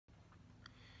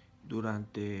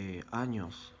Durante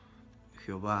años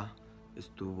Jehová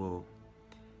estuvo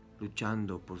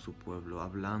luchando por su pueblo,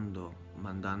 hablando,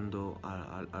 mandando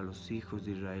a los hijos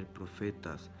de Israel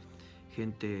profetas,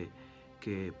 gente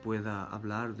que pueda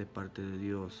hablar de parte de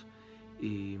Dios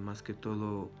y más que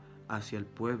todo hacia el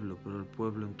pueblo, pero el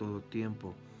pueblo en todo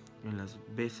tiempo, en las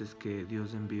veces que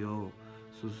Dios envió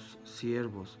sus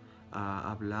siervos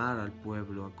a hablar al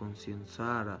pueblo, a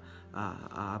concienciar,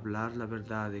 a hablar la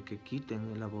verdad, de que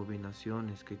quiten las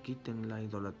abominaciones, que quiten la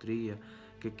idolatría,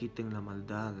 que quiten la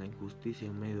maldad, la injusticia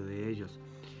en medio de ellos,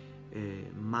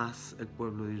 más el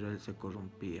pueblo de Israel se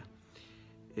corrompía.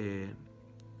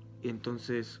 Y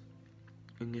entonces,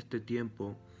 en este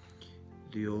tiempo,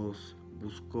 Dios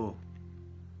buscó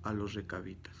a los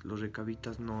recabitas. Los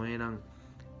recabitas no eran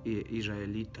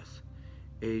israelitas.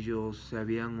 Ellos se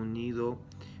habían unido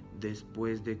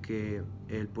después de que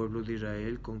el pueblo de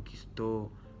Israel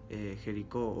conquistó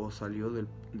Jericó o salió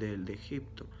de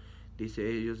Egipto.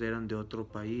 Dice, ellos eran de otro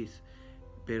país,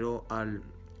 pero al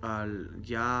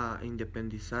ya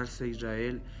independizarse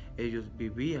Israel, ellos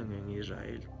vivían en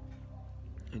Israel.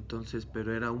 Entonces,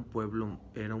 pero era un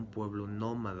pueblo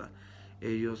nómada.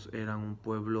 Ellos eran un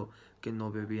pueblo que no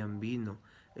bebían vino.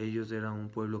 Ellos eran un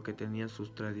pueblo que tenía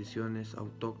sus tradiciones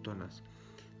autóctonas.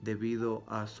 Debido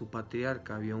a su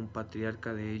patriarca, había un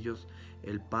patriarca de ellos,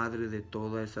 el padre de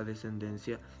toda esa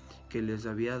descendencia, que les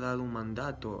había dado un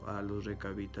mandato a los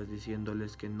recabitas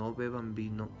diciéndoles que no beban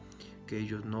vino, que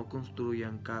ellos no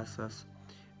construyan casas,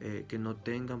 que no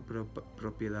tengan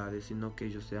propiedades, sino que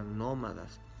ellos sean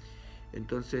nómadas.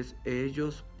 Entonces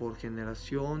ellos por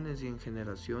generaciones y en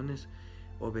generaciones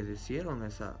obedecieron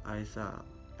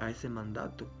a ese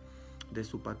mandato de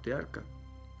su patriarca.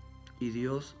 Y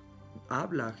Dios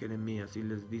habla a Jeremías y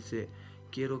les dice,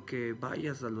 quiero que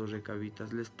vayas a los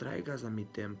recabitas, les traigas a mi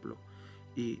templo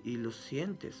y los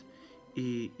sientes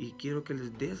y quiero que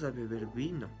les des a beber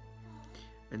vino.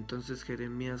 Entonces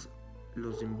Jeremías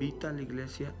los invita a la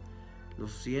iglesia,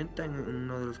 los sienta en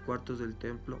uno de los cuartos del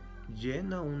templo,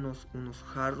 llena unos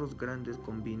jarros grandes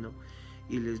con vino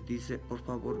y les dice, por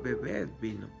favor, bebed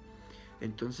vino.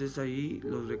 Entonces ahí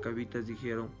los recabitas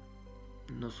dijeron,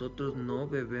 nosotros no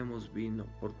bebemos vino,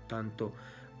 por tanto,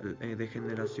 de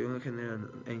generación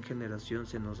en generación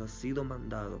se nos ha sido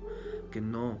mandado que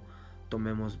no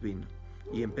tomemos vino.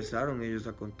 Y empezaron ellos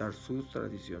a contar sus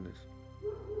tradiciones.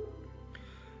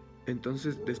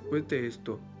 Entonces, después de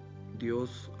esto,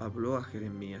 Dios habló a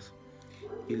Jeremías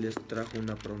y les trajo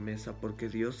una promesa, porque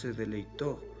Dios se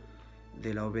deleitó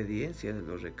de la obediencia de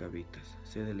los recabitas,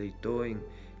 se deleitó en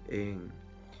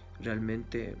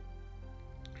realmente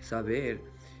saber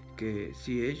que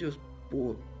si ellos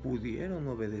pudieron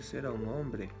obedecer a un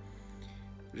hombre,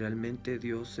 realmente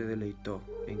Dios se deleitó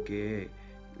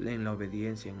en la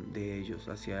obediencia de ellos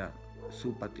hacia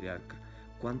su patriarca.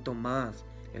 Cuanto más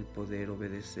el poder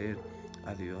obedecer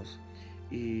a Dios.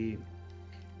 Y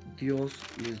Dios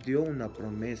les dio una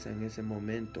promesa en ese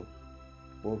momento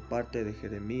por parte de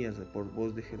Jeremías, por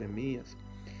voz de Jeremías.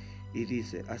 Y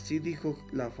dice, así dijo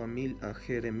la familia a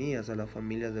Jeremías a la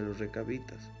familia de los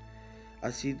recabitas.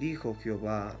 Así dijo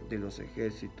Jehová de los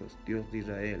ejércitos, Dios de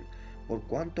Israel, por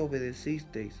cuanto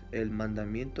obedecisteis el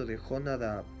mandamiento de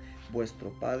Jonadab,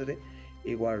 vuestro padre,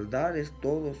 y guardares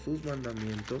todos sus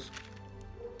mandamientos,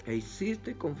 e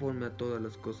hiciste conforme a todas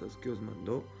las cosas que os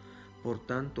mandó, por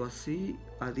tanto así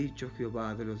ha dicho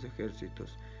Jehová de los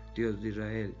ejércitos, Dios de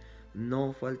Israel,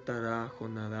 no faltará a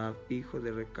Jonadab, hijo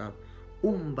de Recab,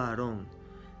 un varón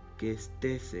que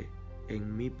estése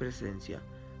en mi presencia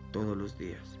todos los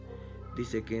días.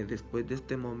 Dice que después de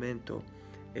este momento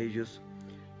ellos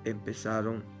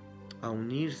empezaron a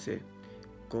unirse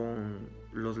con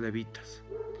los levitas.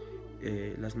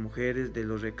 Las mujeres de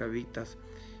los recabitas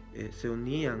se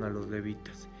unían a los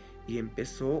levitas y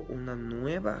empezó una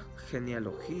nueva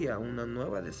genealogía, una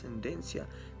nueva descendencia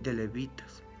de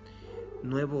levitas,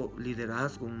 nuevo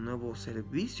liderazgo, un nuevo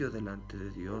servicio delante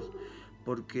de Dios,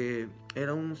 porque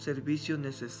era un servicio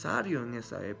necesario en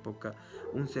esa época,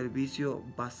 un servicio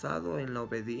basado en la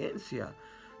obediencia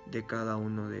de cada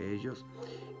uno de ellos,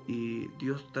 y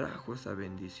Dios trajo esa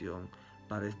bendición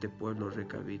para este pueblo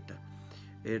recabita.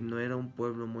 No era un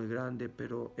pueblo muy grande,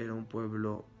 pero era un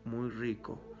pueblo muy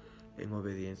rico en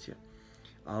obediencia.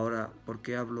 Ahora, ¿por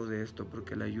qué hablo de esto?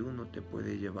 Porque el ayuno te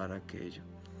puede llevar a aquello.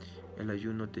 El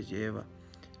ayuno te lleva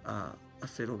a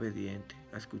ser obediente,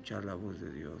 a escuchar la voz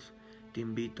de Dios. Te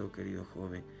invito, querido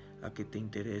joven, a que te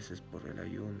intereses por el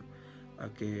ayuno, a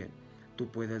que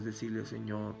tú puedas decirle,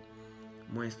 Señor,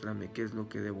 muéstrame qué es lo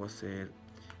que debo hacer,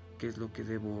 qué es lo que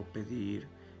debo pedir,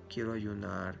 quiero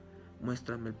ayunar,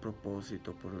 muéstrame el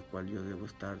propósito por el cual yo debo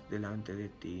estar delante de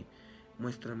ti.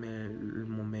 Muéstrame el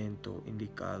momento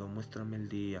indicado, muéstrame el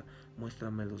día,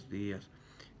 muéstrame los días.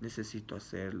 Necesito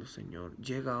hacerlo, Señor.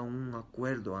 Llega a un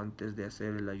acuerdo antes de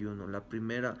hacer el ayuno. La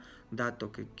primera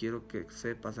dato que quiero que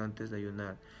sepas antes de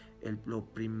ayunar, lo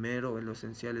primero, lo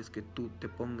esencial es que tú te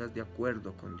pongas de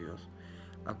acuerdo con Dios.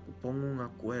 Ponga un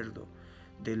acuerdo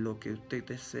de lo que usted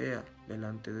desea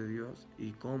delante de Dios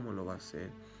y cómo lo va a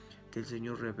hacer. Que el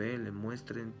Señor revele,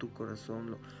 muestre en tu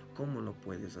corazón cómo lo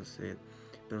puedes hacer.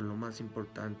 Pero lo más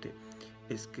importante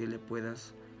es que le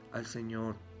puedas al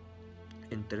Señor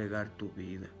entregar tu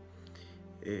vida.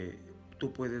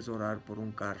 Tú puedes orar por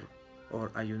un carro, o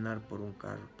ayunar por un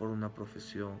carro, por una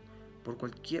profesión, por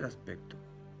cualquier aspecto,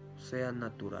 sea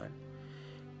natural.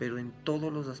 Pero en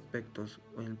todos los aspectos,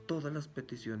 o en todas las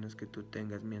peticiones que tú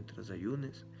tengas mientras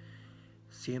ayunes,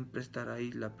 siempre estará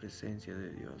ahí la presencia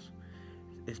de Dios.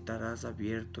 Estarás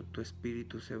abierto, tu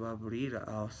espíritu se va a abrir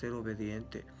a ser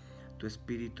obediente, tu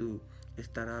espíritu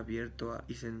estará abierto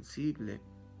y sensible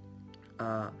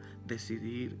a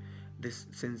decidir,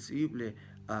 sensible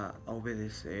a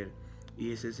obedecer.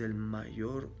 Y ese es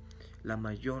la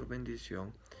mayor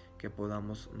bendición que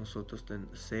podamos nosotros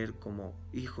ser como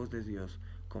hijos de Dios,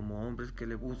 como hombres que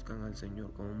le buscan al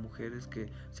Señor, como mujeres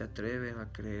que se atreven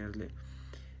a creerle,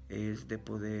 es de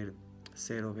poder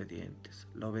ser obedientes.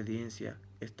 La obediencia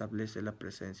establece la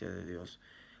presencia de Dios.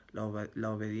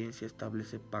 La obediencia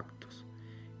establece pactos.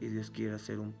 Y Dios quiere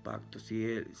hacer un pacto.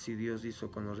 Si Dios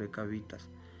hizo con los recabitas,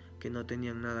 que no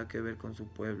tenían nada que ver con su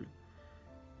pueblo,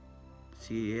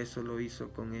 si eso lo hizo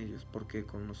con ellos, ¿por qué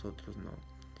con nosotros no?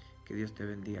 Que Dios te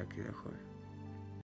bendiga, querido joven.